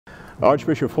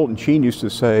Archbishop Fulton Sheen used to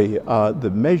say,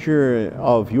 the measure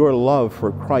of your love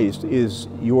for Christ is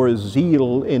your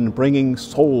zeal in bringing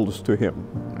souls to Him.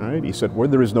 Right? He said, where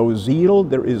there is no zeal,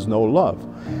 there is no love.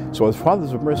 So as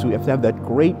Fathers of Mercy, we have to have that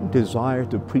great desire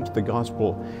to preach the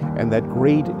gospel and that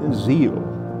great zeal.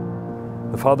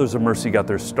 The Fathers of Mercy got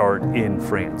their start in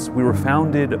France. We were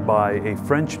founded by a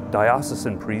French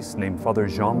diocesan priest named Father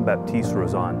Jean-Baptiste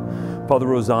Rozan. Father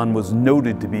Rozan was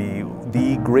noted to be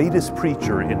the greatest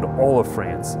preacher in all of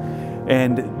France.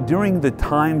 And during the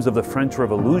times of the French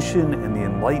Revolution and the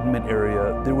Enlightenment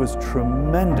era, there was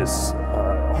tremendous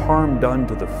harm done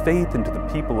to the faith and to the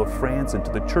people of France and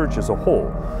to the church as a whole.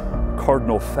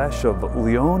 Cardinal Fesch of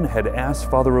Lyon had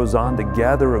asked Father Rozan to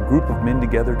gather a group of men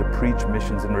together to preach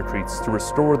missions and retreats to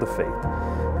restore the faith,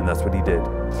 and that's what he did.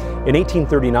 In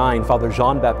 1839, Father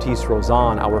Jean-Baptiste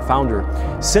Rozan, our founder,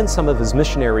 sent some of his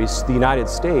missionaries to the United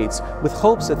States with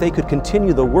hopes that they could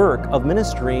continue the work of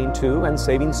ministering to and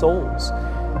saving souls.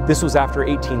 This was after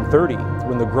 1830,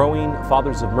 when the growing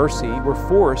Fathers of Mercy were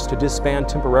forced to disband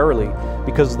temporarily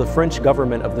because of the French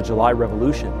government of the July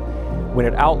Revolution, when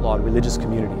it outlawed religious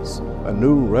communities. A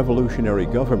new revolutionary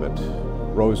government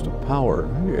rose to power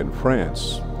in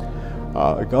France,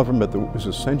 a government that was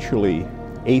essentially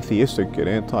atheistic and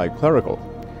anti-clerical.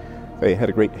 They had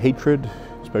a great hatred,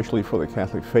 especially for the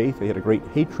Catholic faith. They had a great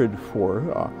hatred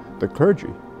for the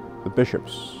clergy, the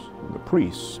bishops, the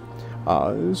priests.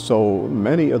 So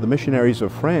many of the missionaries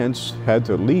of France had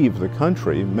to leave the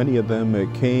country. Many of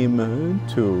them came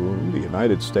to the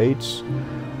United States.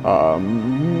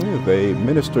 They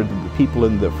ministered to the people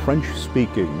in the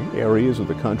French-speaking areas of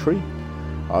the country.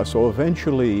 So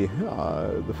eventually,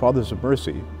 the Fathers of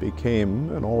Mercy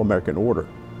became an all-American order.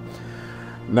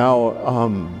 Now,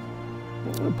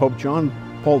 Pope John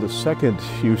Paul II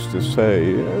used to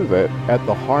say that at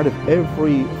the heart of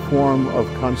every form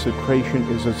of consecration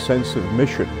is a sense of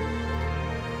mission.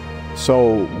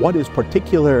 So what is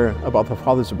particular about the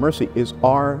Fathers of Mercy is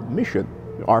our mission,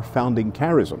 our founding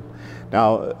charism.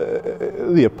 Now,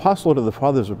 the apostolate of the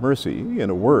Fathers of Mercy,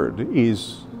 in a word,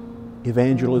 is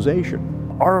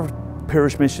evangelization. Our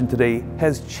parish mission today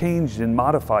has changed and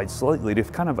modified slightly to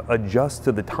kind of adjust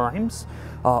to the times.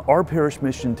 Our parish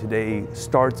mission today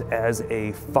starts as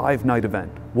a 5-night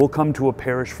event. We'll come to a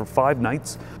parish for 5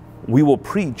 nights. We will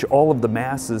preach all of the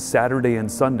masses Saturday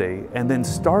and Sunday, and then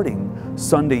starting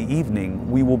Sunday evening,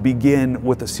 we will begin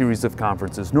with a series of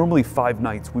conferences. Normally 5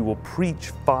 nights, we will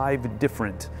preach 5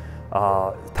 different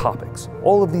topics.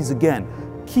 All of these, again,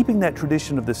 keeping that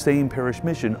tradition of the same parish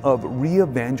mission of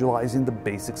re-evangelizing the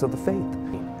basics of the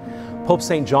faith. Pope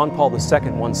St. John Paul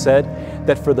II once said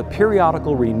that for the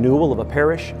periodical renewal of a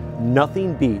parish,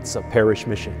 nothing beats a parish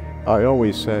mission. I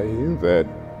always say that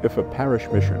if a parish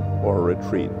mission or a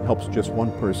retreat helps just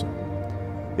one person,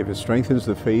 if it strengthens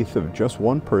the faith of just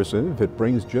one person, if it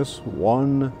brings just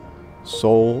one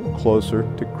soul closer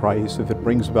to Christ, if it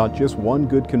brings about just one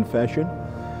good confession,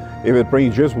 if it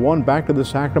brings just one back to the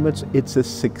sacraments, it's a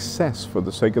success for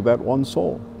the sake of that one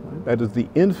soul. That is the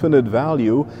infinite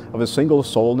value of a single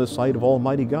soul in the sight of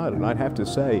Almighty God. And I'd have to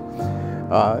say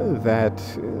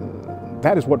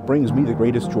that is what brings me the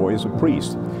greatest joy as a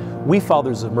priest. We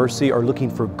Fathers of Mercy are looking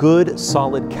for good,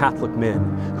 solid Catholic men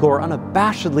who are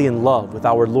unabashedly in love with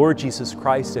our Lord Jesus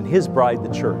Christ and His bride,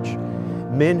 the Church.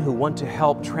 Men who want to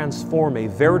help transform a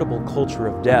veritable culture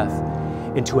of death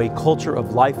into a culture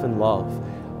of life and love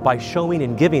by showing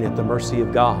and giving it the mercy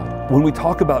of God. When we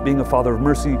talk about being a Father of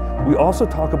Mercy, we also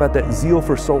talk about that zeal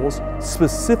for souls,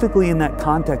 specifically in that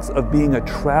context of being a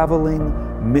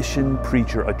traveling mission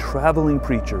preacher, a traveling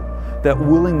preacher. That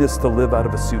willingness to live out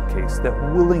of a suitcase,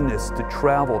 that willingness to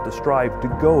travel, to strive, to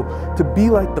go, to be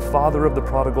like the father of the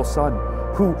prodigal son,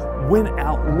 who went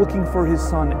out looking for his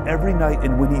son every night,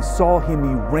 and when he saw him,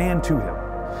 he ran to him.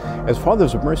 As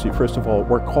Fathers of Mercy, first of all,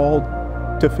 we're called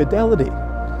to fidelity.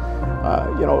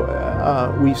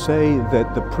 We say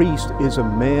that the priest is a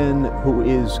man who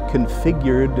is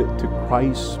configured to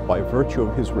Christ by virtue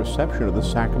of his reception of the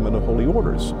sacrament of holy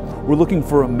orders. We're looking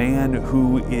for a man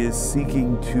who is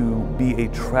seeking to be a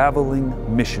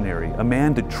traveling missionary, a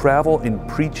man to travel and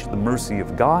preach the mercy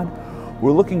of God.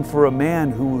 We're looking for a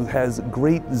man who has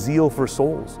great zeal for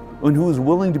souls and who is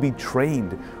willing to be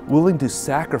trained, willing to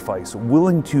sacrifice,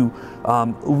 willing to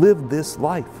live this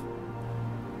life.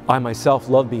 I myself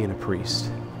love being a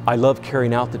priest. I love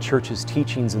carrying out the Church's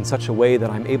teachings in such a way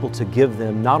that I'm able to give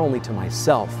them not only to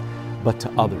myself, but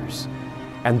to others.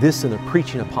 And this in the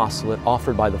preaching apostolate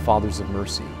offered by the Fathers of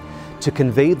Mercy, to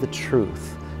convey the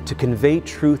truth, to convey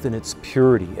truth in its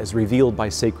purity as revealed by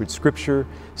sacred scripture,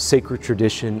 sacred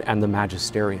tradition, and the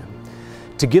Magisterium.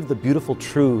 To give the beautiful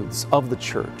truths of the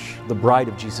Church, the bride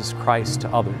of Jesus Christ, to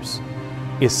others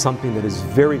is something that is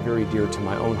very, very dear to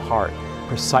my own heart,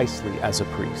 precisely as a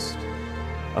priest.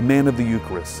 A man of the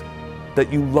Eucharist,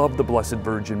 that you love the Blessed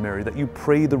Virgin Mary, that you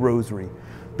pray the Rosary,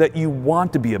 that you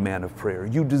want to be a man of prayer,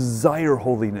 you desire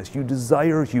holiness, you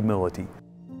desire humility.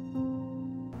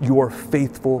 You are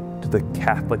faithful to the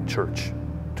Catholic Church,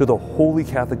 to the Holy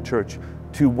Catholic Church,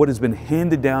 to what has been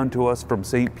handed down to us from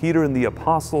St. Peter and the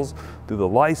Apostles, through the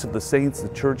lives of the saints, the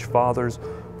Church Fathers.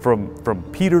 From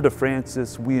Peter to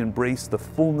Francis, we embrace the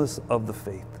fullness of the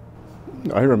faith.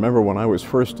 I remember when I was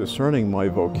first discerning my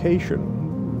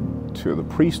vocation to the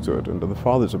priesthood and to the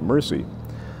Fathers of Mercy,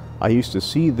 I used to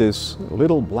see this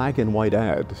little black and white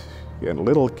ad in a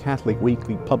little Catholic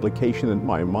weekly publication that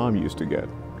my mom used to get.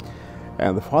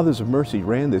 And the Fathers of Mercy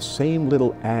ran this same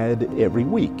little ad every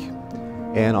week.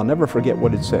 And I'll never forget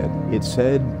what it said. It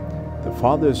said, "The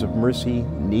Fathers of Mercy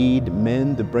need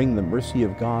men to bring the mercy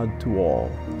of God to all."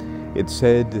 It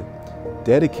said,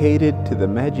 "Dedicated to the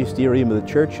Magisterium of the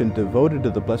Church and devoted to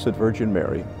the Blessed Virgin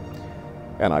Mary."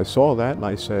 And I saw that and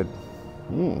I said,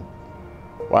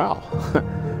 wow,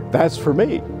 that's for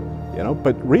me.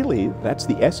 But really, that's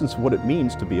the essence of what it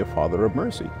means to be a Father of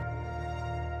Mercy.